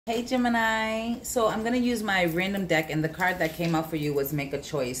Hey Gemini, so I'm going to use my random deck, and the card that came out for you was make a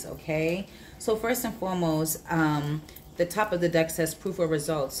choice, okay? So first and foremost, the top of the deck says proof or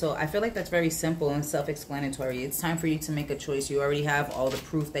results. So I feel like that's very simple and self-explanatory. It's time for you to make a choice. You already have all the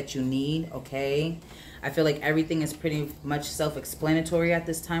proof that you need, okay? I feel like everything is pretty much self-explanatory at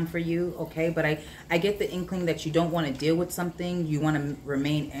this time for you, okay? But I get the inkling that you don't want to deal with something. You want to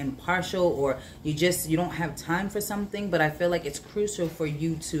remain impartial, or you don't have time for something. But I feel like it's crucial for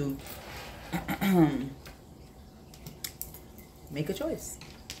you to make a choice,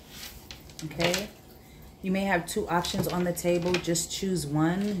 okay? You may have two options on the table. Just choose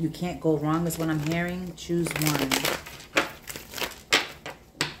one. You can't go wrong is what I'm hearing. Choose one.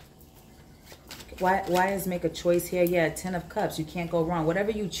 Why is make a choice here? Yeah, 10 of Cups. You can't go wrong.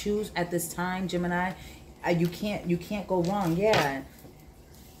 Whatever you choose at this time, Gemini, you can't go wrong. Yeah.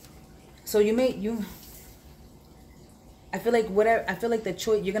 So I feel like the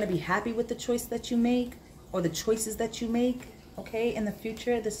choice, you're gonna be happy with the choice that you make, or the choices that you make, okay, in the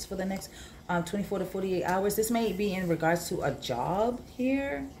future. This is for the next 24 to 48 hours. This may be in regards to a job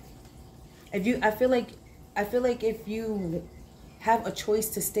here. I feel like if you have a choice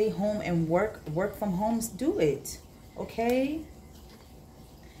to stay home and work from home, do it, okay?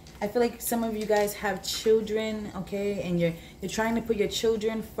 I feel like some of you guys have children, okay, and you're trying to put your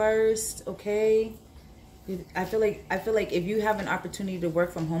children first, okay? I feel like if you have an opportunity to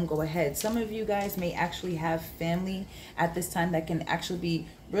work from home, go ahead. Some of you guys may actually have family at this time that can actually be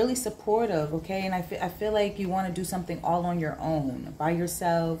really supportive, okay? And I feel like you want to do something all on your own, by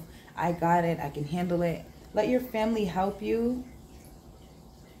yourself. I got it. I can handle it. Let your family help you.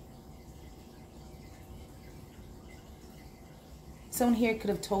 Someone here could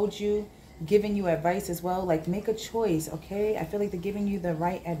have told you, given you advice as well, like make a choice, okay? I feel like they're giving you the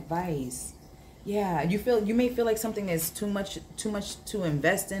right advice. Yeah, you may feel like something is too much to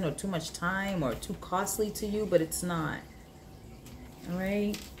invest in, or too much time, or too costly to you, but it's not. All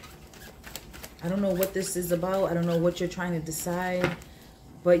right? I don't know what this is about. I don't know what you're trying to decide.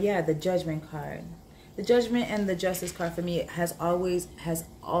 But yeah, the Judgment card. The Judgment and the Justice card for me has always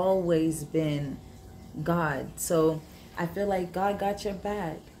been God. So I feel like God got your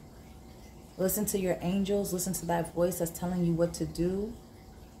back. Listen to your angels. Listen to that voice that's telling you what to do.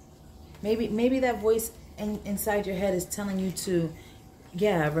 Maybe that voice inside your head is telling you to,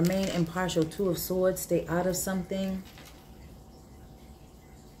 yeah, remain impartial. Two of Swords, stay out of something.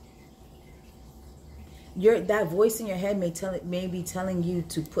 That voice in your head may be telling you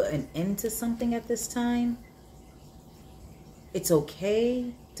to put an end to something at this time. It's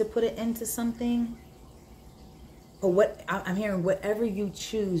okay to put an end to something. Or what I'm hearing, whatever you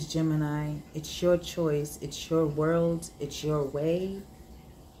choose, Gemini, it's your choice. It's your world. It's your way.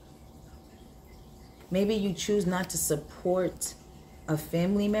 Maybe you choose not to support a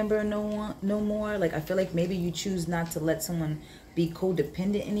family member no more. Like, I feel like maybe you choose not to let someone be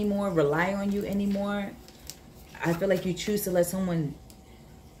codependent anymore, rely on you anymore. I feel like you choose to let someone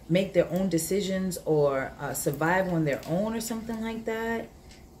make their own decisions, or survive on their own, or something like that.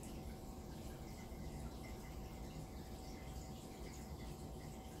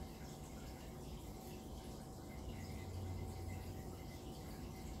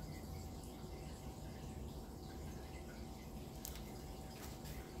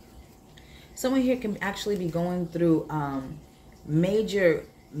 Someone here can actually be going through major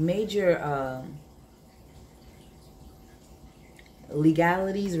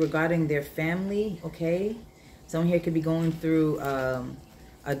legalities regarding their family, okay? Someone here could be going through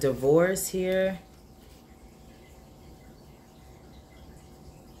a divorce here.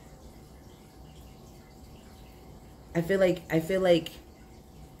 I feel like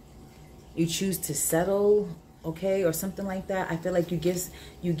you choose to settle, okay, or something like that. I feel like you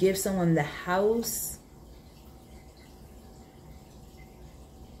give someone the house,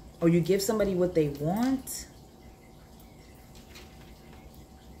 or you give somebody what they want.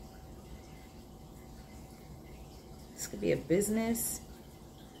 This could be a business.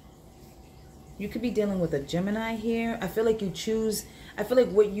 You could be dealing with a Gemini here. I feel like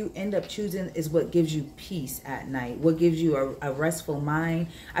what you end up choosing is what gives you peace at night, what gives you a restful mind.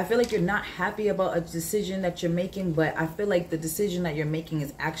 I feel like you're not happy about a decision that you're making, but I feel like the decision that you're making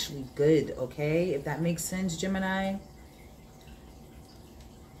is actually good, okay? If that makes sense, Gemini.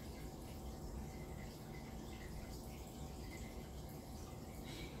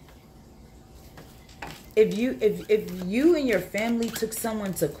 If you and your family took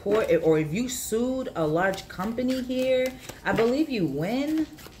someone to court, or if you sued a large company here, I believe you win.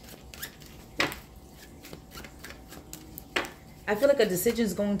 I feel like a decision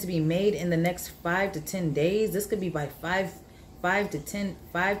is going to be made in the next 5 to 10 days. This could be by 5 to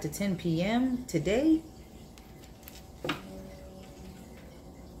 10 p.m. today.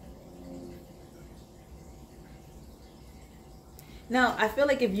 Now, I feel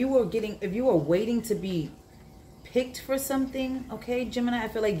like if you were waiting to be picked for something, okay, Gemini, I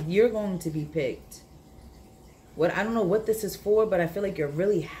feel like you're going to be picked. I don't know what this is for, but I feel like you're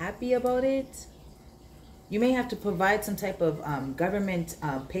really happy about it. You may have to provide some type of government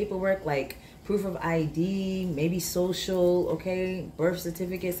paperwork, like proof of ID, maybe social, okay, birth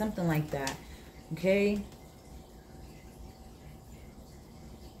certificate, something like that, okay.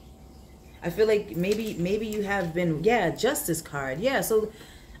 I feel like maybe you have been, yeah, justice card, yeah. So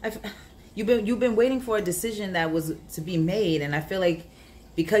you've been waiting for a decision that was to be made, and I feel like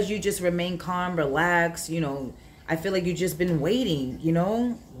because you just remain calm, relaxed, you know, I feel like you've just been waiting, you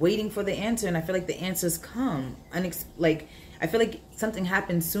know, waiting for the answer, and I feel like the answers come. Like, I feel like something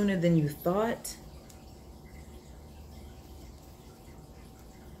happened sooner than you thought.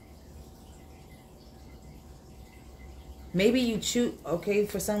 Maybe you choose, okay,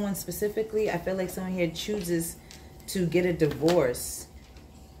 for someone specifically, I feel like someone here chooses to get a divorce,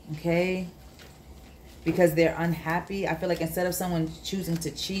 okay? Because they're unhappy. I feel like instead of someone choosing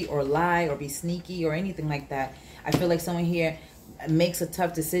to cheat or lie or be sneaky or anything like that, I feel like someone here makes a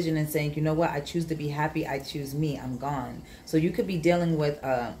tough decision and saying, you know what, I choose to be happy, I choose me, I'm gone. So you could be dealing with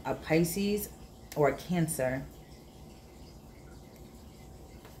a Pisces or a Cancer.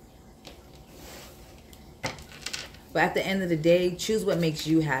 But at the end of the day, choose what makes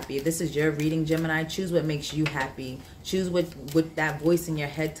you happy. If this is your reading, Gemini, choose what makes you happy. Choose what that voice in your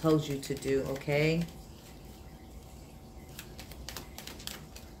head tells you to do, okay?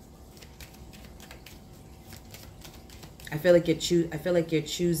 I feel like you're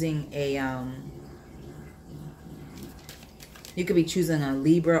choosing a you could be choosing a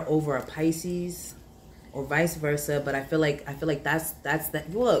Libra over a Pisces, or vice versa. But I feel like that's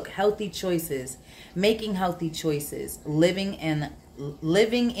that. Look, healthy choices, making healthy choices, living in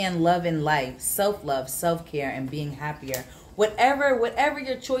love and life, self-love, self-care, and being happier. Whatever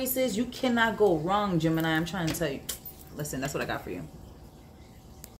your choice is, you cannot go wrong, Gemini. I'm trying to tell you. Listen, that's what I got for you.